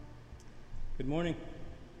Good morning.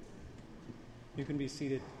 You can be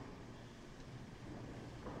seated.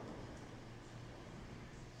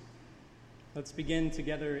 Let's begin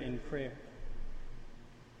together in prayer.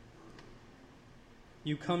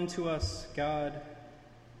 You come to us, God,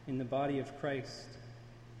 in the body of Christ,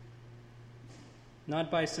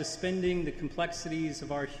 not by suspending the complexities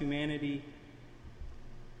of our humanity,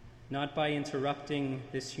 not by interrupting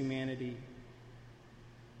this humanity,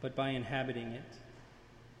 but by inhabiting it.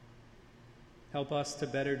 Help us to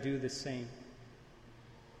better do the same.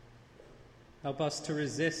 Help us to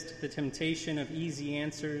resist the temptation of easy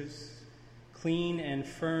answers, clean and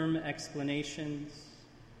firm explanations,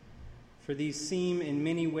 for these seem in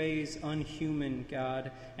many ways unhuman, God,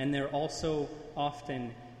 and they're also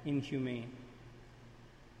often inhumane.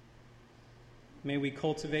 May we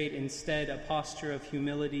cultivate instead a posture of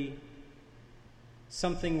humility,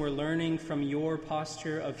 something we're learning from your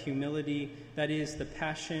posture of humility, that is the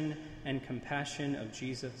passion and compassion of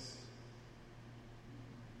Jesus.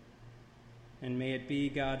 And may it be,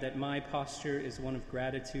 God, that my posture is one of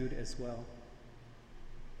gratitude as well.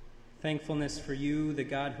 Thankfulness for you, the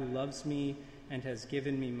God who loves me and has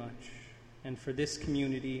given me much, and for this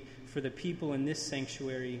community, for the people in this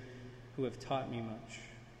sanctuary who have taught me much.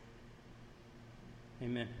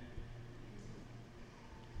 Amen.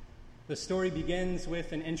 The story begins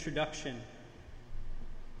with an introduction.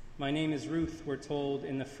 My name is Ruth, we're told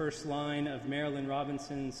in the first line of Marilynne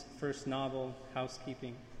Robinson's first novel,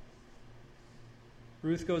 Housekeeping.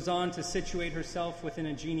 Ruth goes on to situate herself within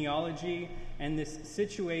a genealogy, and this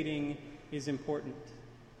situating is important.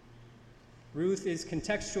 Ruth is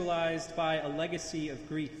contextualized by a legacy of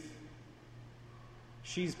grief.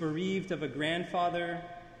 She's bereaved of a grandfather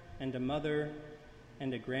and a mother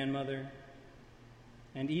and a grandmother,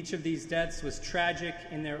 and each of these deaths was tragic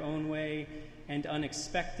in their own way and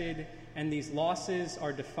unexpected, and these losses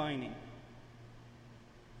are defining.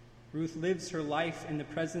 Ruth lives her life in the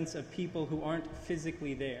presence of people who aren't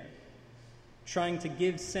physically there, trying to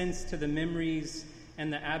give sense to the memories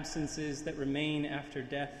and the absences that remain after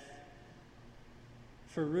death.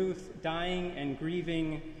 For Ruth, dying and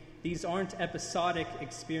grieving, these aren't episodic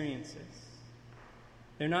experiences.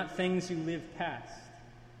 They're not things you live past.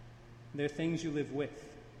 They're things you live with.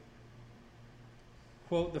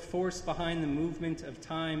 Quote, the force behind the movement of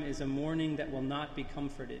time is a mourning that will not be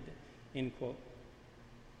comforted, end quote.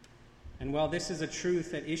 And while this is a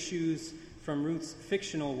truth that issues from Ruth's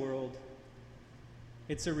fictional world,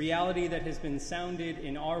 it's a reality that has been sounded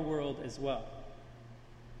in our world as well.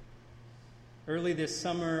 Early this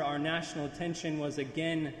summer, our national attention was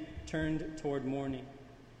again turned toward mourning.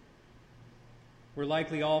 We're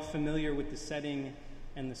likely all familiar with the setting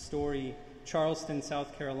and the story. Charleston,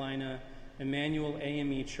 South Carolina, Emmanuel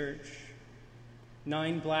AME Church.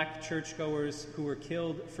 9 black churchgoers who were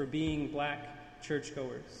killed for being black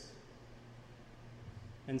churchgoers.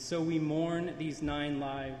 And so we mourn these 9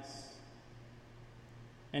 lives.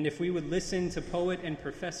 And if we would listen to poet and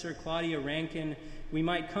professor Claudia Rankine, we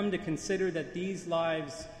might come to consider that these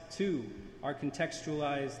lives, too, are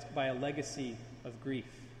contextualized by a legacy of grief.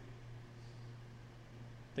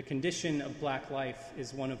 The condition of black life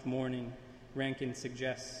is one of mourning, Rankine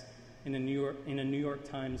suggests in a New York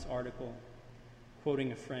Times article,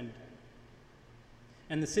 quoting a friend.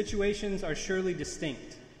 And the situations are surely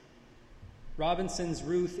distinct. Robinson's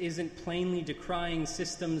Ruth isn't plainly decrying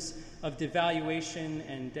systems of devaluation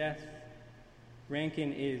and death.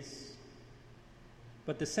 Rankine is.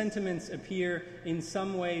 But the sentiments appear in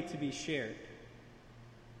some way to be shared.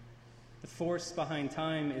 The force behind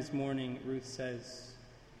time is mourning, Ruth says.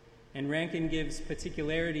 And Rankine gives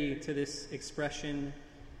particularity to this expression,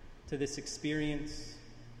 to this experience.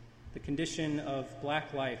 The condition of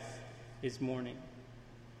black life is mourning.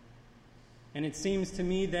 And it seems to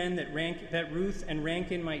me then that Ruth and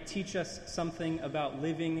Rankine might teach us something about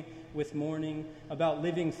living with mourning, about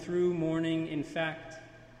living through mourning, in fact.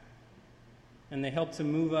 And they help to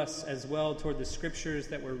move us as well toward the scriptures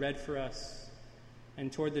that were read for us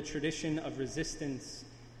and toward the tradition of resistance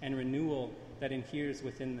and renewal that inheres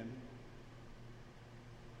within them.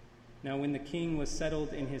 Now, when the king was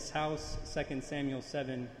settled in his house, 2 Samuel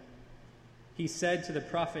 7, he said to the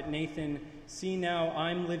prophet Nathan, "See now,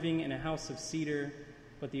 I'm living in a house of cedar,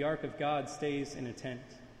 but the ark of God stays in a tent."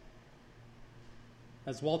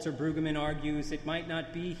 As Walter Brueggemann argues, it might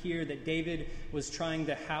not be here that David was trying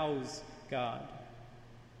to house God.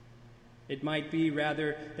 It might be,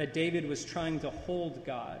 rather, that David was trying to hold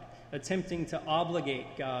God, attempting to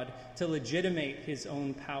obligate God, to legitimate his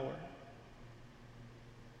own power.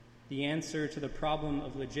 The answer to the problem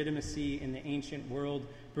of legitimacy in the ancient world,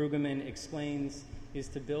 Brueggemann explains, is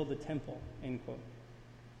to build a temple, end quote.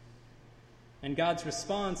 And God's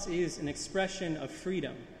response is an expression of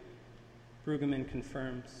freedom, Brueggemann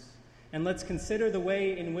confirms. And let's consider the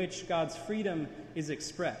way in which God's freedom is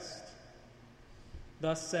expressed.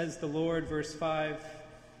 Thus says the Lord, verse 5,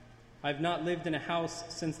 "I've not lived in a house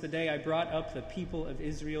since the day I brought up the people of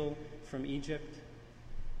Israel from Egypt."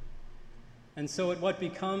 And so at what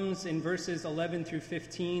becomes in verses 11 through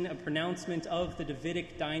 15 a pronouncement of the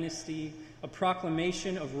Davidic dynasty, a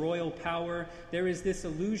proclamation of royal power, there is this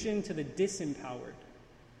allusion to the disempowered,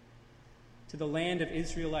 to the land of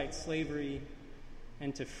Israelite slavery,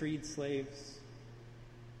 and to freed slaves.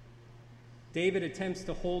 David attempts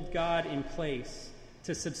to hold God in place,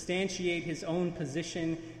 to substantiate his own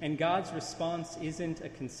position, and God's response isn't a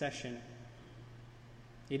concession.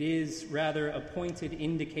 It is rather a pointed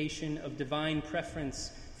indication of divine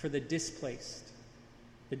preference for the displaced,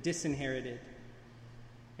 the disinherited,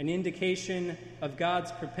 an indication of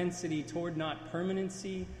God's propensity toward not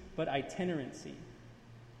permanency, but itinerancy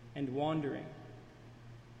and wandering.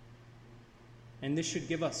 And this should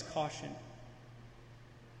give us caution.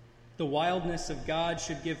 The wildness of God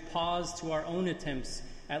should give pause to our own attempts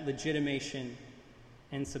at legitimation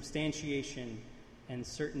and substantiation and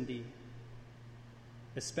certainty.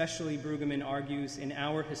 Especially, Brueggemann argues, in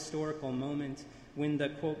our historical moment when the,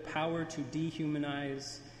 quote, power to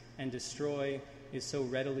dehumanize and destroy is so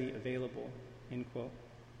readily available, end quote.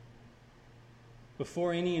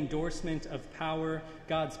 Before any endorsement of power,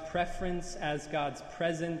 God's preference as God's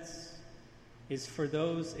presence is for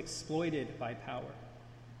those exploited by power.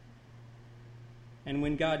 And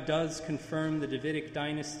when God does confirm the Davidic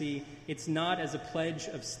dynasty, it's not as a pledge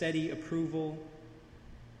of steady approval,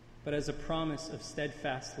 but as a promise of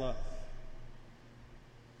steadfast love.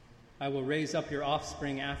 "I will raise up your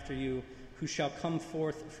offspring after you, who shall come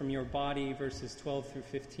forth from your body," verses 12 through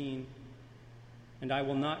 15, "and I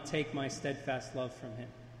will not take my steadfast love from him."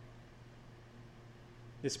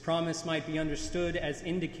 This promise might be understood as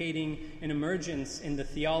indicating an emergence in the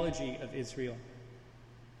theology of Israel.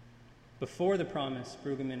 Before the promise,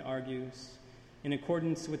 Brueggemann argues, in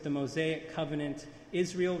accordance with the Mosaic covenant,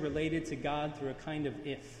 Israel related to God through a kind of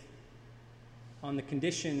if, on the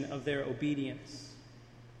condition of their obedience.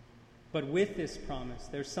 But with this promise,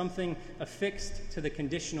 there's something affixed to the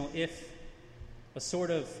conditional if, a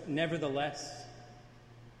sort of nevertheless.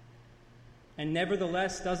 And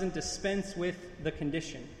nevertheless doesn't dispense with the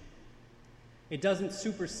condition. It doesn't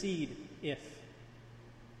supersede if.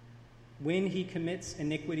 When he commits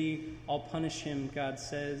iniquity, I'll punish him, God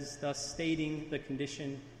says, thus stating the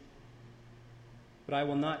condition. But I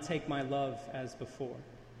will not take my love as before.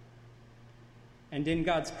 And in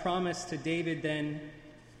God's promise to David then,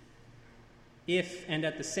 if and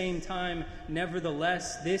at the same time,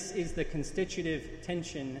 nevertheless, this is the constitutive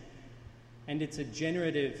tension, and it's a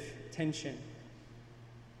generative tension.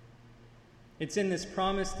 It's in this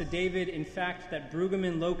promise to David, in fact, that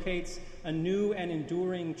Brueggemann locates a new and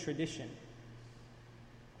enduring tradition.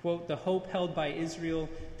 Quote, "the hope held by Israel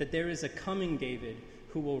that there is a coming David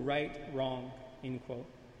who will right wrong," end quote.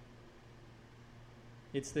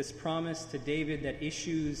 It's this promise to David that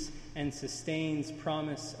issues and sustains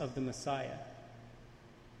promise of the Messiah.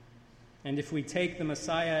 And if we take the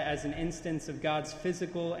Messiah as an instance of God's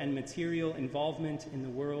physical and material involvement in the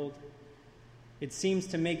world, it seems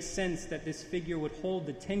to make sense that this figure would hold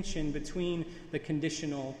the tension between the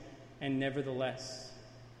conditional and nevertheless.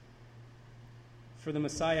 For the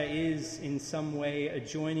Messiah is, in some way, a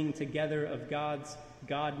joining together of God's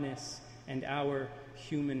godness and our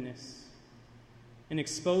humanness, an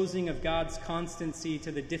exposing of God's constancy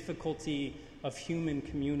to the difficulty of human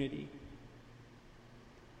community.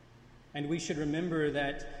 And we should remember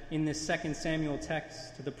that in this 2 Samuel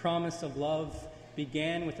text, the promise of love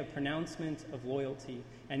began with a pronouncement of loyalty,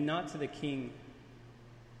 and not to the king,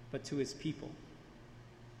 but to his people.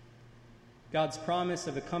 God's promise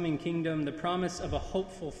of a coming kingdom, the promise of a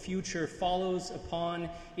hopeful future, follows upon,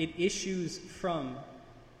 it issues from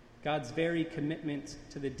God's very commitment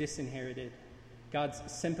to the disinherited, God's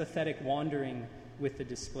sympathetic wandering with the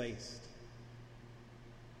displaced.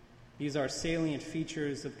 These are salient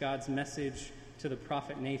features of God's message to the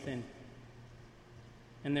prophet Nathan.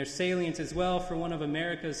 And they're salient as well for one of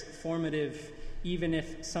America's formative, even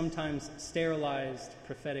if sometimes sterilized,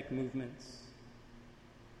 prophetic movements.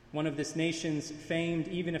 One of this nation's famed,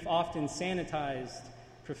 even if often sanitized,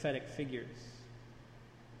 prophetic figures.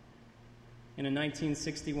 In a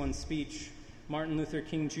 1961 speech, Martin Luther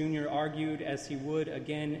King Jr. argued, as he would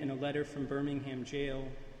again in a letter from Birmingham jail,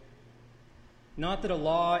 not that a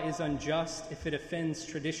law is unjust if it offends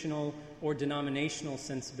traditional or denominational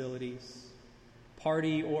sensibilities,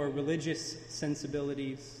 party or religious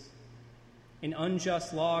sensibilities, An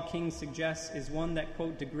unjust law, King suggests, is one that,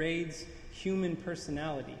 quote, degrades human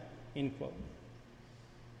personality, end quote.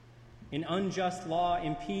 An unjust law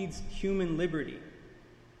impedes human liberty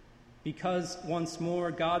because, once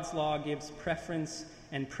more, God's law gives preference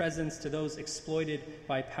and presence to those exploited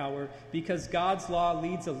by power, because God's law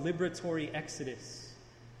leads a liberatory exodus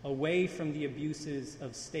away from the abuses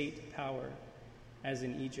of state power, as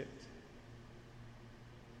in Egypt.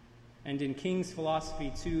 And in King's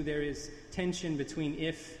philosophy, too, there is tension between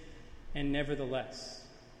if and nevertheless.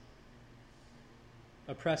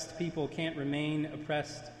 Oppressed people can't remain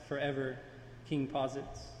oppressed forever, King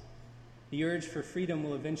posits. The urge for freedom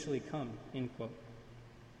will eventually come, end quote.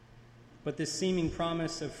 But this seeming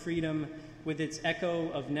promise of freedom, with its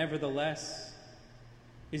echo of nevertheless,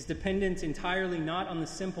 is dependent entirely not on the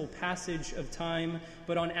simple passage of time,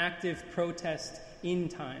 but on active protest in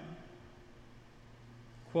time.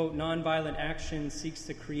 Quote, nonviolent action seeks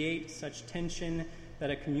to create such tension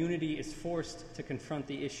that a community is forced to confront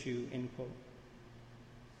the issue, end quote.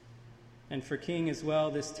 And for King as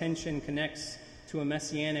well, this tension connects to a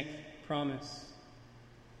messianic promise.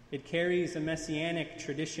 It carries a messianic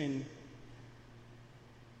tradition.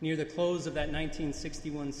 Near the close of that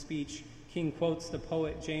 1961 speech, King quotes the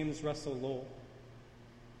poet James Russell Lowell.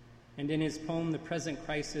 And in his poem, The Present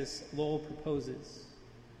Crisis, Lowell proposes,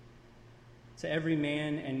 to every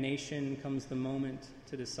man and nation comes the moment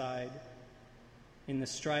to decide, in the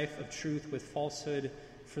strife of truth with falsehood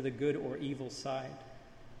for the good or evil side.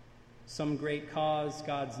 Some great cause,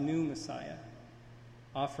 God's new Messiah,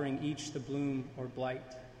 offering each the bloom or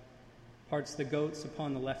blight, parts the goats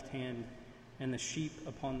upon the left hand and the sheep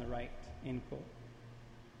upon the right, end quote.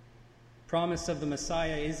 Promise of the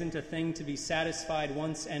Messiah isn't a thing to be satisfied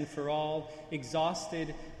once and for all,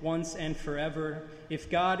 exhausted once and forever. If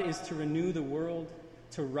God is to renew the world,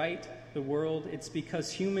 to right the world, it's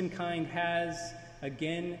because humankind has,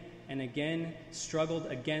 again and again, struggled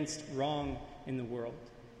against wrong in the world.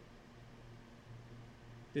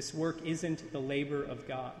 This work isn't the labor of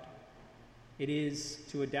God. It is,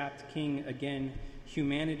 to adapt King again,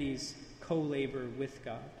 humanity's co-labor with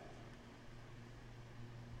God.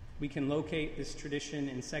 We can locate this tradition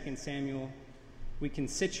in 2 Samuel. We can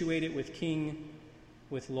situate it with King,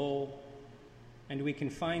 with Lowell, and we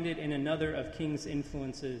can find it in another of King's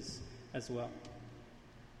influences as well.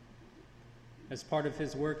 As part of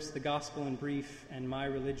his works, The Gospel in Brief and My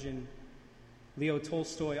Religion, Leo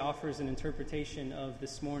Tolstoy offers an interpretation of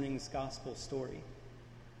this morning's gospel story.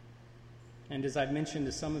 And as I've mentioned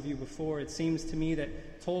to some of you before, it seems to me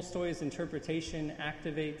that Tolstoy's interpretation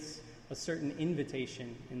activates a certain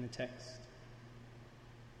invitation in the text.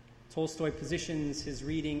 Tolstoy positions his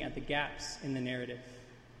reading at the gaps in the narrative.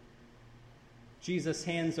 Jesus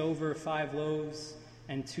hands over 5 loaves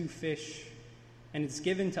and 2 fish, and it's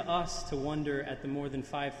given to us to wonder at the more than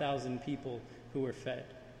 5,000 people who were fed.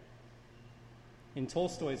 In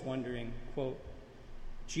Tolstoy's wondering, quote,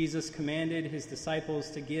 Jesus commanded his disciples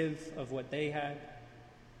to give of what they had,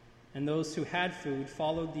 and those who had food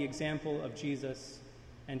followed the example of Jesus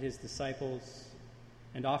and his disciples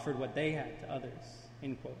and offered what they had to others,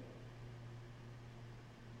 end quote.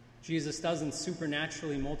 Jesus doesn't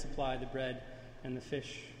supernaturally multiply the bread and the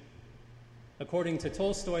fish. According to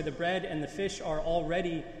Tolstoy, the bread and the fish are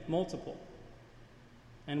already multiple.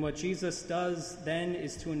 And what Jesus does then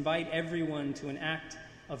is to invite everyone to an act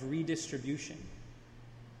of redistribution.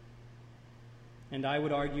 And I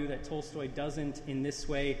would argue that Tolstoy doesn't in this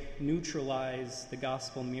way neutralize the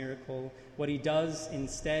gospel miracle. What he does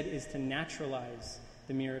instead is to naturalize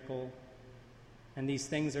the miracle, and these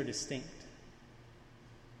things are distinct.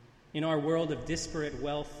 In our world of disparate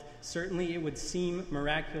wealth, certainly it would seem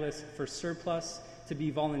miraculous for surplus to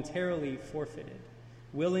be voluntarily forfeited,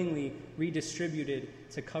 willingly redistributed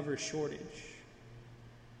to cover shortage.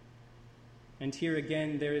 And here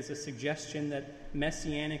again, there is a suggestion that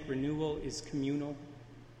messianic renewal is communal.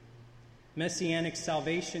 Messianic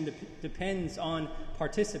salvation depends on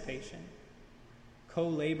participation,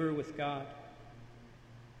 co-labor with God.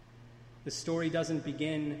 The story doesn't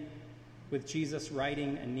begin with Jesus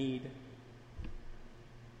righting a need.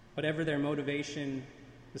 Whatever their motivation,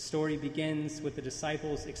 the story begins with the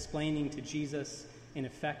disciples explaining to Jesus, in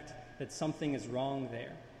effect, that something is wrong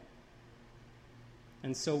there.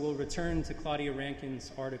 And so we'll return to Claudia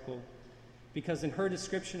Rankin's article, because in her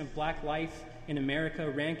description of Black life in America,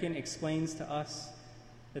 Rankin explains to us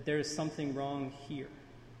that there is something wrong here.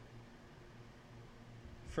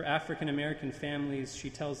 For African American families, she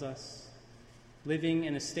tells us, living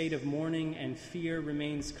in a state of mourning and fear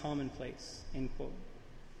remains commonplace, end quote.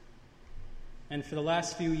 And for the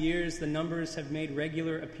last few years, the numbers have made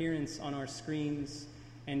regular appearance on our screens,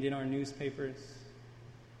 and in our newspapers.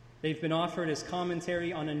 They've been offered as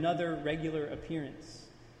commentary on another regular appearance,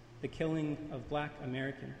 the killing of Black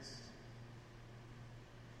Americans.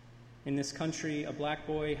 In this country, a Black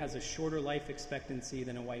boy has a shorter life expectancy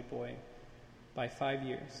than a white boy by 5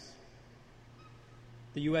 years.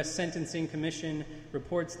 The U.S. Sentencing Commission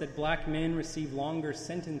reports that Black men receive longer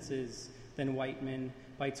sentences than white men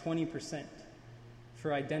by 20%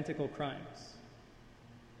 for identical crimes.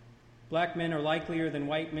 Black men are likelier than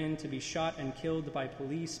white men to be shot and killed by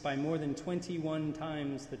police by more than 21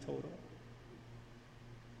 times the total.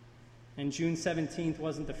 And June 17th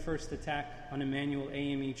wasn't the first attack on Emmanuel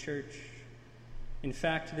AME Church. In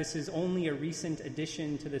fact, this is only a recent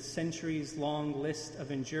addition to the centuries-long list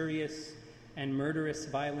of injurious and murderous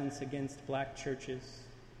violence against Black churches.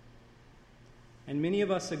 And many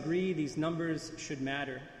of us agree these numbers should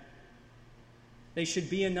matter. They should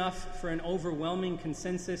be enough for an overwhelming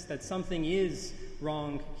consensus that something is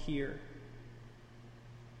wrong here.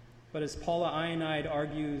 But as Paula Ionide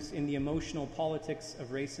argues in The Emotional Politics of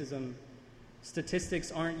Racism,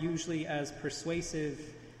 statistics aren't usually as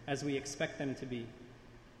persuasive as we expect them to be.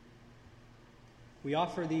 We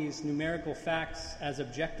offer these numerical facts as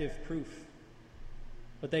objective proof,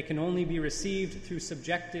 but they can only be received through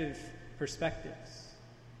subjective perspectives.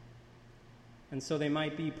 And so they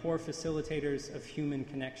might be poor facilitators of human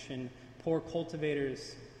connection, poor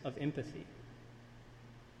cultivators of empathy.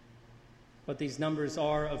 But these numbers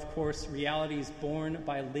are, of course, realities born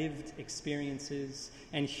by lived experiences,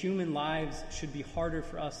 and human lives should be harder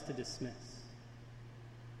for us to dismiss.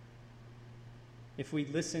 If we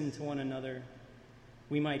listen to one another,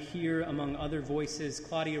 we might hear, among other voices,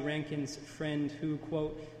 Claudia Rankin's friend who,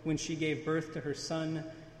 quote, when she gave birth to her son,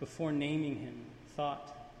 before naming him,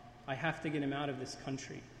 thought, I have to get him out of this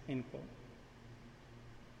country, end quote.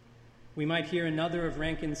 We might hear another of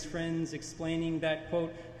Rankin's friends explaining that,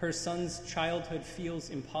 quote, her son's childhood feels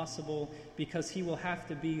impossible because he will have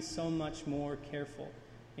to be so much more careful,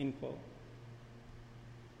 end quote.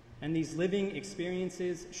 And these living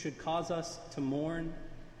experiences should cause us to mourn.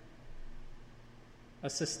 A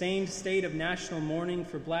sustained state of national mourning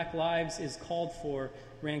for Black lives is called for,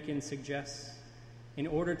 Rankin suggests, in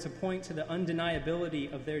order to point to the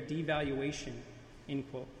undeniability of their devaluation, end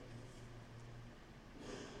quote.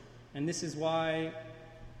 And this is why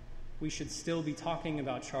we should still be talking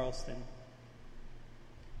about Charleston,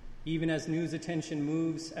 even as news attention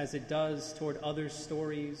moves as it does toward other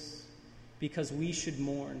stories, because we should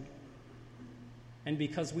mourn, and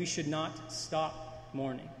because we should not stop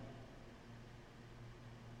mourning.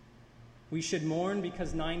 We should mourn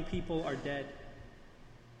because 9 people are dead.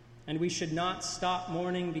 And we should not stop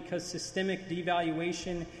mourning because systemic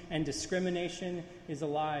devaluation and discrimination is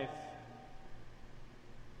alive.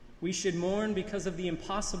 We should mourn because of the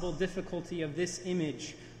impossible difficulty of this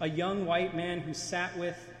image, a young white man who sat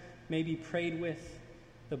with, maybe prayed with,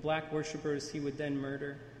 the Black worshipers he would then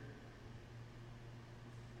murder.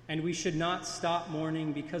 And we should not stop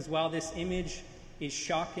mourning because while this image is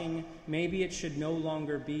shocking, maybe it should no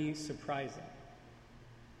longer be surprising.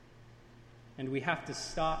 And we have to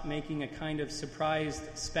stop making a kind of surprised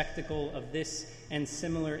spectacle of this and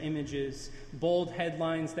similar images, bold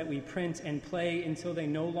headlines that we print and play until they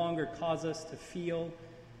no longer cause us to feel,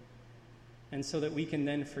 and so that we can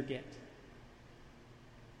then forget.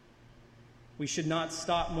 We should not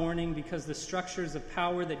stop mourning because the structures of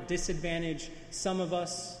power that disadvantage some of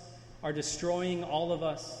us are destroying all of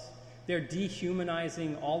us. They're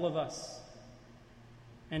dehumanizing all of us.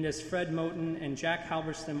 And as Fred Moten and Jack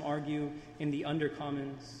Halberstam argue in The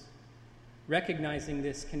Undercommons, recognizing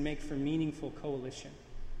this can make for meaningful coalition.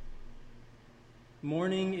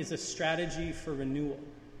 Mourning is a strategy for renewal.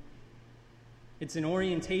 It's an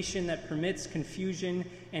orientation that permits confusion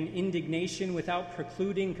and indignation without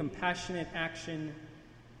precluding compassionate action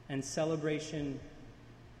and celebration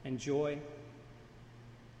and joy.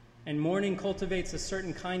 And mourning cultivates a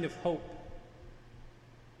certain kind of hope.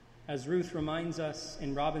 As Ruth reminds us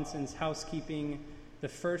in Robinson's Housekeeping, the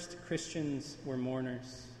first Christians were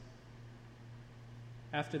mourners.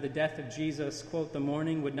 After the death of Jesus, quote, the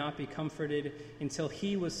mourning would not be comforted until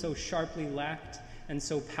he was so sharply lacked and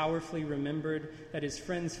so powerfully remembered that his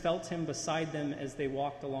friends felt him beside them as they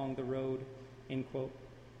walked along the road, end quote.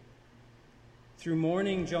 Through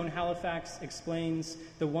mourning, Joan Halifax explains,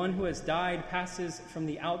 the one who has died passes from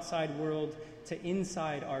the outside world to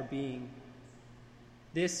inside our being.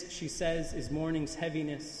 This, she says, is mourning's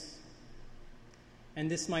heaviness,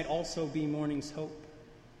 and this might also be mourning's hope.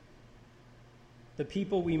 The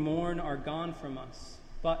people we mourn are gone from us,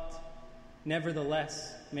 but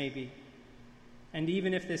nevertheless, maybe, And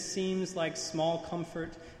even if this seems like small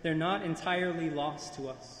comfort, they're not entirely lost to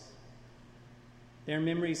us. Their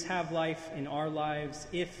memories have life in our lives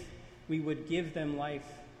if we would give them life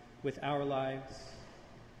with our lives.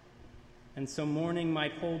 And so mourning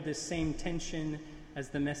might hold this same tension as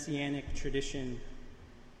the messianic tradition,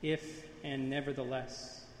 if and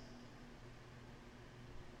nevertheless.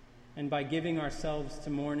 And by giving ourselves to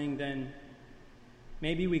mourning, then,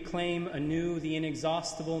 maybe we claim anew the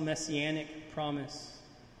inexhaustible messianic promise.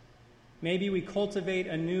 Maybe we cultivate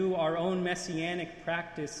anew our own messianic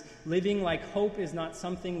practice, living like hope is not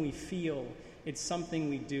something we feel, it's something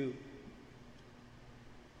we do.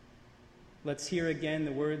 Let's hear again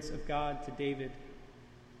the words of God to David.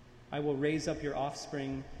 I will raise up your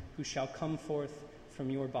offspring who shall come forth from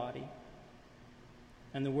your body.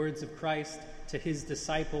 And the words of Christ to his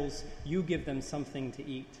disciples, you give them something to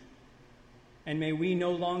eat. And may we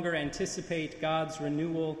no longer anticipate God's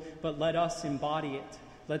renewal, but let us embody it.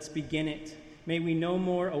 Let's begin it. May we no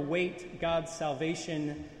more await God's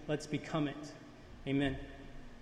salvation. Let's become it. Amen.